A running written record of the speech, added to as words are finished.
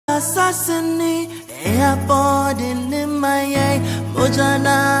assassini. Ea boarding in my ay.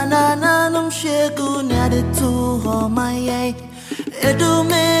 Mojana na na num shegu near to ho my ay. Edu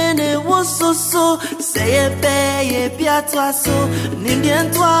mene was so say a bay piatwa so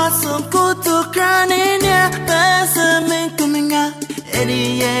Nindian twas kutu craninia Bensamin coming out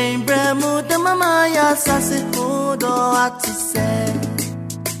Eddie ain't bremu the mamaya sassy food or what to say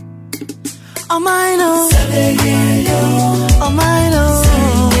Oh my no Oh my no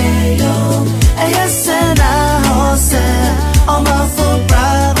yes and I say Oh my full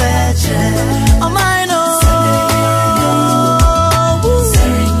private jet Oh my no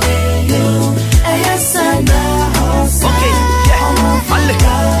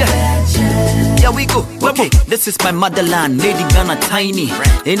Here we go. Okay, this is my motherland, Lady Ghana tiny.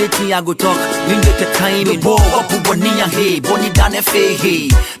 Anything I go talk, you get a tiny. Bo, Boniya hey, Boni Dane fe hey.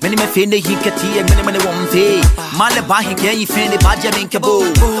 Many me fende he kati, many won't pay. Male bahi can you fend the badger in Cabo?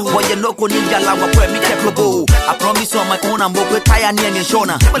 When you look on India, I promise on my own, I'm both tired near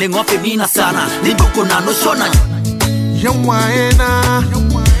Shona. Ling off a mina sana, Libokona no Shona. Yamwaena,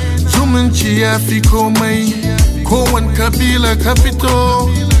 Zumunchi Afiko May, Kowan Kabila Capito.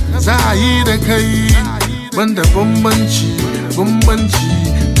 Zaida kai banda bambanci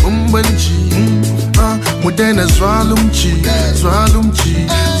mu daina zalunci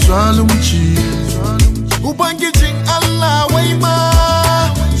ubangijin Allah wai ma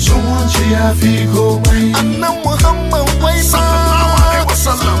zumunci ya fi komai annan Muhammad wai ma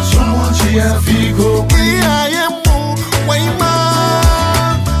zumunci ya fi komai iyayenmu wai ma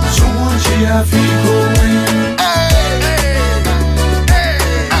zumunci ya fi komai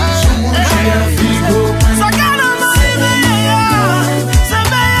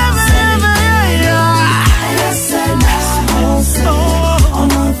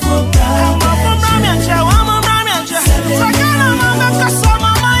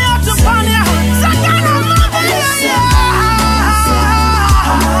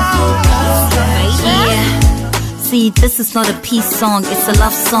See, this is not a peace song, it's a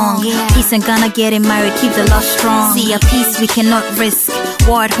love song. Peace and Ghana getting married, keep the love strong. See, a peace we cannot risk.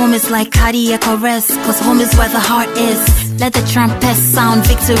 War at home is like cardiac arrest, cause home is where the heart is. Let the trumpets sound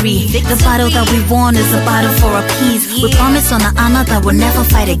victory. The battle that we won is a battle for a peace. We promise on an honor that we'll never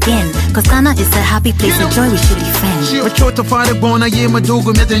fight again, cause Ghana is a happy place, a joy we should defend.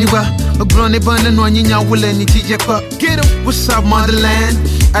 Get him, what's up, motherland?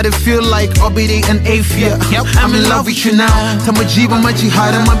 I don't feel like Obidi and Afia. I'm in love with you now. Tamajiba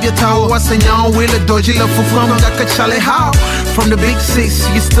Majihada Mabiatao Wasanya will a doji love for from Dakachale. How? From the big six,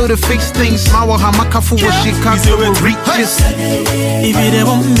 you still to fix things. Mawa Hamakafu was she can't reaches. If you don't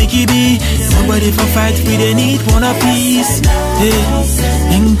want make it be, somebody for fight, we they need one a piece. Hey,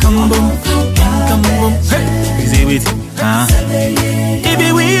 income boom. Hey, is it with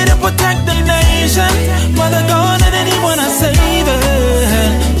if we to protect the nation, Mother God and anyone I save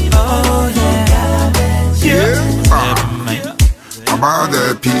it. Oh yeah. About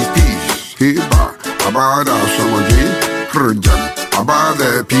the peace, hey, about our summer day, about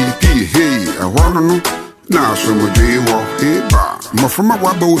the PP, hey, I want to know. Now, summer day, walk, hey, bar. Mafuma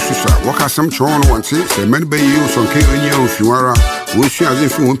Wabo Susa, walk as some chon once, say, many bay you some killing you if you are. Wish you as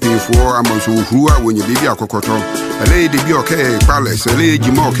if you won't pay for a month who are when you be a cocoto. A lady be okay, palace, a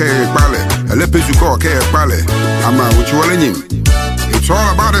lady more care, ballet, a lepizuko care, ballet. I'm out with you all in. It's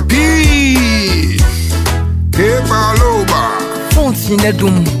all about a peace. Hey, Baloba. Phones in a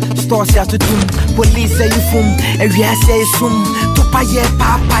doom, stores ya to doom, police say you foom, area say soon, to pay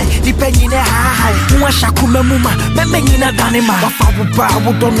papa, depending on high, Mwashakume Muma, Memina Danima, Wafa,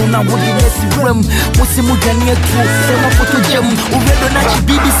 don't know now what you see room, Musimujania too, same photo gem, Uredonach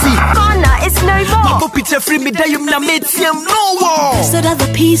BBC. Ghana, it's no more. Papa Peter Free me, Dayum Nametium, no war. So that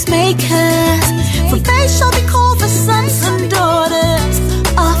the peacemakers, for they shall be called the sons and daughters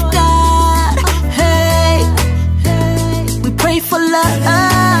of God. Hey, we pray for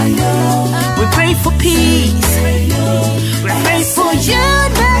love, we pray for peace.